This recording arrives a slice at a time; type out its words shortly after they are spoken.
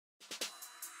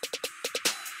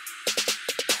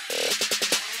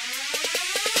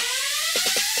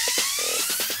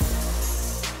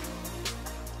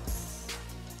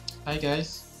Hi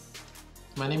guys,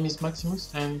 my name is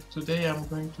Maximus and today I'm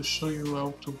going to show you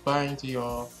how to bind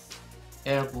your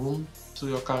air groom to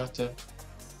your character.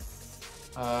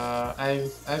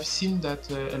 I've seen that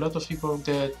a lot of people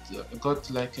got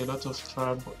like a lot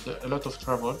of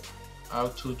trouble how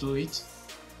to do it.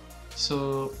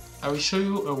 So I will show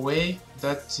you a way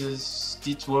that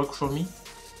did work for me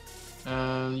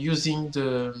using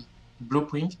the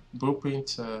blueprint.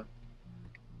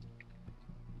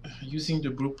 Using the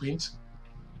blueprint.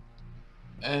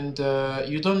 And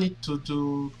you don't need to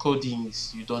do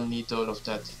codings, you don't need all of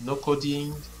that. No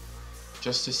coding,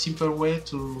 just a simple way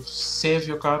to save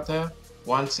your character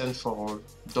once and for all.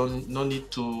 No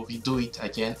need to redo it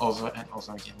again over and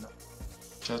over again. No.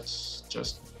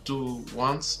 Just do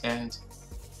once and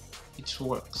it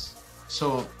works.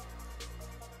 So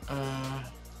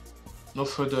no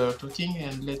further talking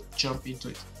and let's jump into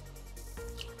it.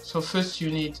 So first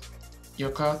you need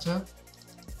your character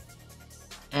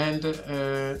and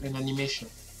an animation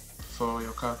for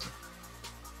your character.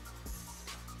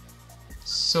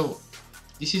 So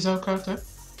this is our character.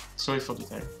 Sorry for the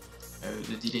time,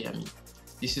 the delay. I mean,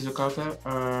 this is a character,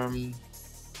 and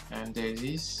there it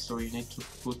is. So you need to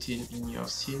put in your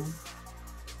scene.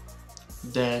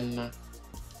 Then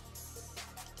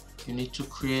you need to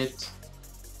create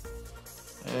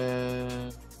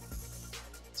a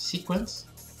sequence.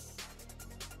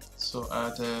 So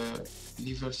add a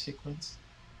level sequence.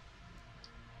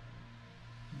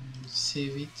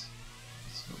 Save it.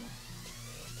 So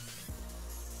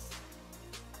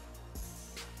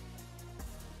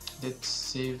let's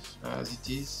save as it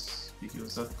is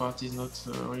because that part is not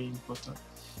very important.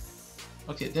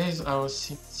 Okay, there is our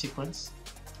sequence,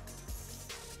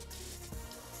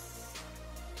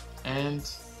 and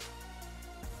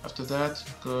after that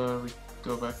we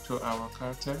go back to our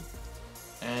character,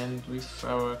 and with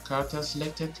our character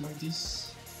selected like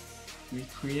this, we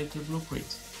create a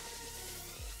blueprint.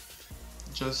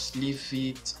 Just leave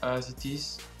it as it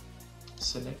is,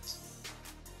 select,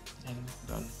 and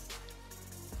done.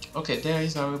 Okay, there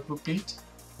is our blueprint.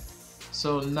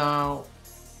 So now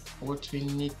what we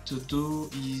need to do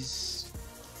is,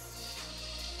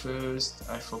 first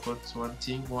I forgot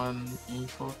one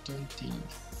important thing.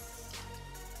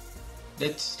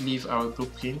 Let's leave our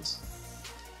blueprint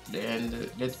and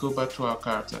let's go back to our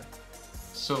character.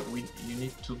 So you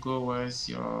need to go with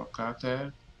your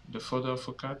character, the folder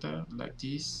for character, like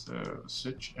this,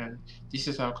 search, and this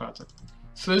is our character.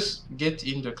 First, get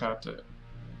in the character.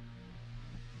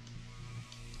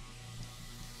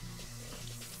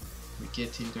 We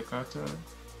get in the character,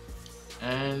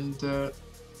 and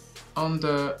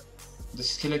under the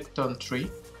skeleton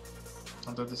tree,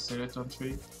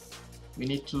 we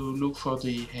need to look for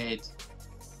the head.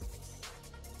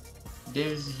 There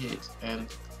is the head, and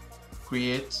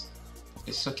create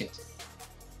a socket.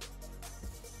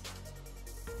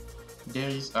 There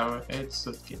is our head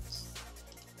socket.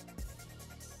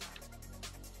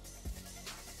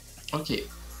 Okay,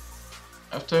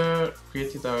 after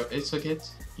created our head socket,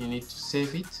 you need to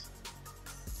save it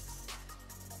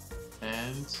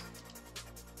and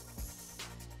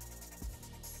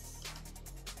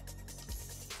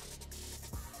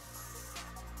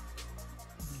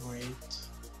wait.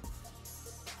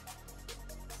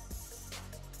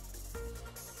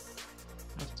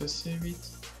 After save it,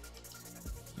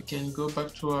 we can go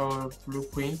back to our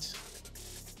blueprint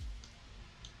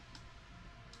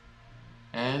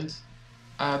and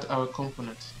add our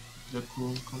component, the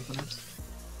groom component.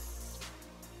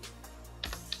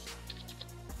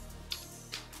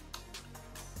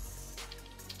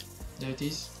 There it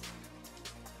is.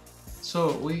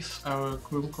 So with our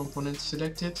groom component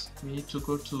selected, we need to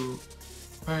go to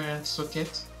parent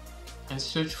socket and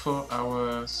search for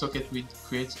our socket we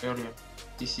created earlier.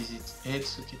 This is it, head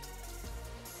socket.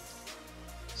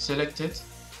 Selected,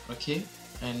 okay,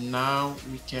 and now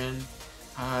we can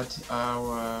add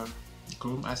our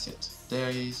groom asset.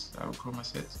 There is our groom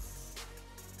asset,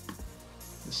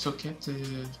 the socket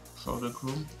for the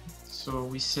groom. So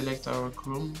we select our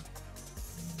groom,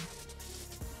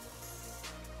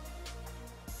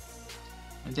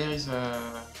 and there is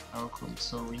our groom.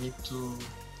 So we need to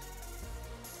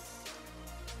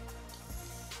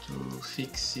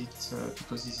fix it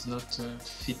because it's not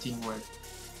fitting well.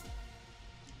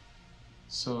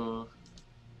 So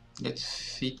let's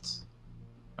fit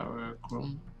our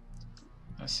groom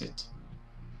asset.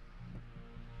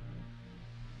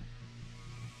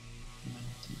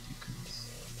 90 degrees.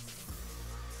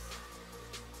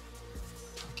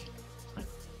 Okay, fine.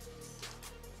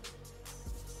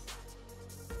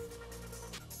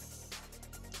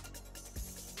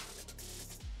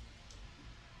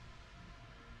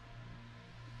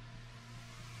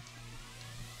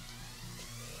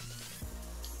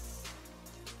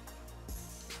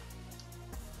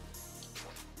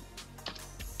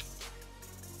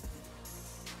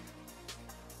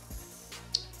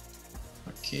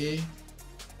 Okay,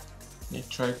 let's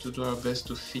try to do our best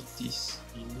to fit this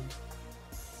in.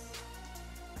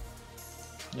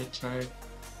 Let's try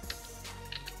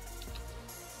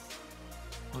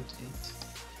 0.8. Let's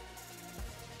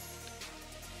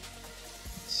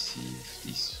see if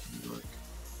this will work.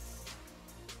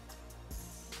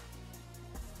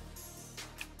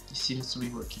 It seems to be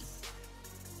working.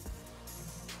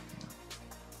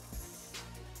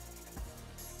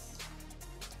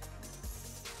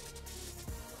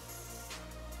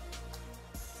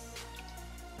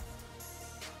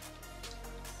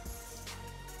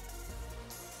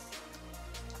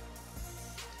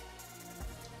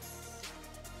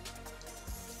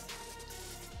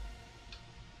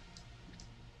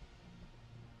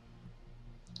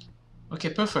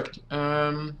 Okay, perfect.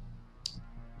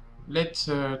 Let's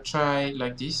try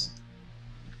like this.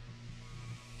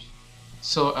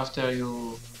 So after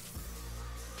you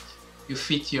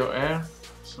fit your air,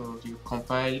 so you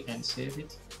compile and save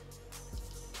it.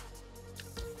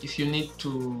 If you need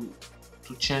to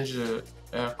change the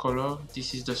air color,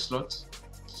 this is the slot.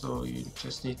 So you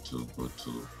just need to go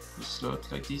to the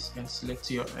slot like this and select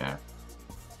your air.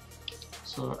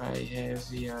 So I have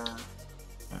here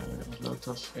a lot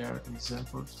of air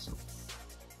examples. So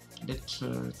let's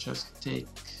just take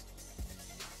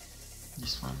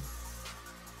this one.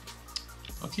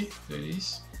 Okay, there it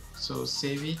is. So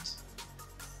save it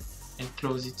and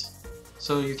close it.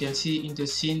 So you can see in the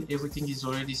scene everything is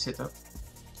already set up.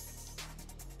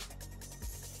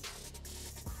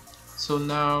 So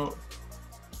now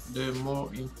the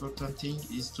more important thing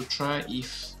is to try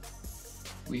if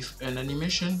with an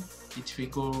animation it will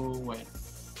go well.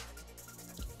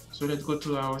 So let's go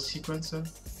to our sequencer,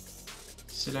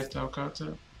 select our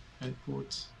character and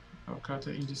put our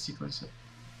character in the sequencer.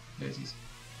 There it is.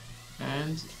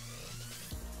 And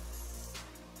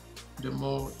the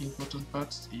more important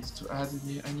part is to add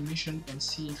the animation and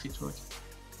see if it works.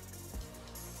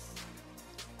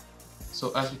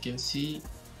 So as we can see,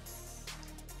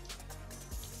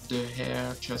 the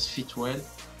hair just fit well,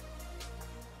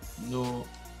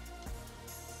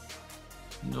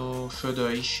 no further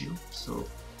issue, so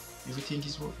everything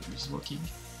is working.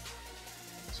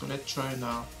 So let's try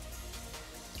now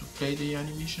to play the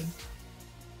animation.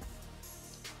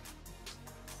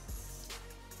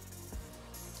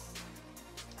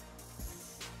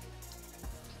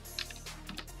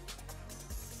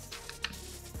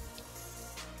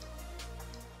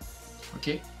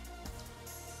 Okay,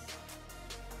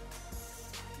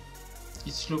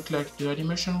 it looks like the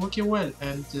animation working well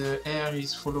and the air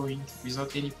is following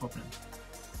without any problem.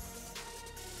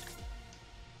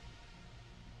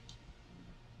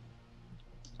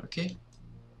 Okay,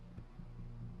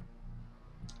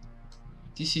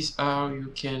 this is how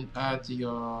you can add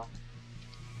your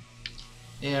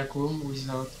air groom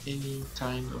without any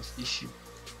kind of issue.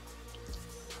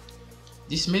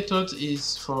 This method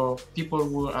is for people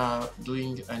who are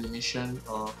doing animation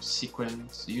or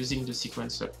sequence using the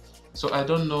sequencer. So I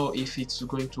don't know if it's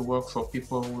going to work for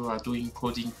people who are doing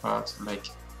coding part, like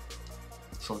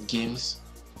for games.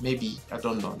 Maybe, I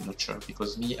don't know, I'm not sure,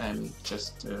 because me, I'm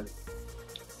just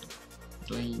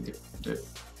doing the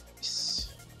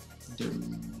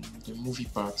movie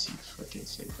parts, if I can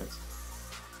say that.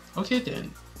 Okay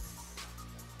then,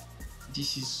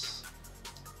 this is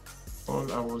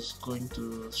all I was going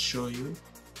to show you,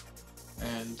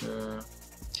 and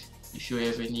if you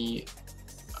have any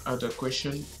other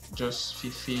question, just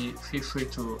feel free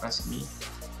to ask me,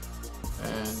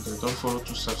 and don't forget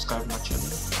to subscribe my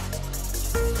channel,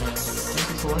 and thank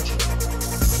you for watching.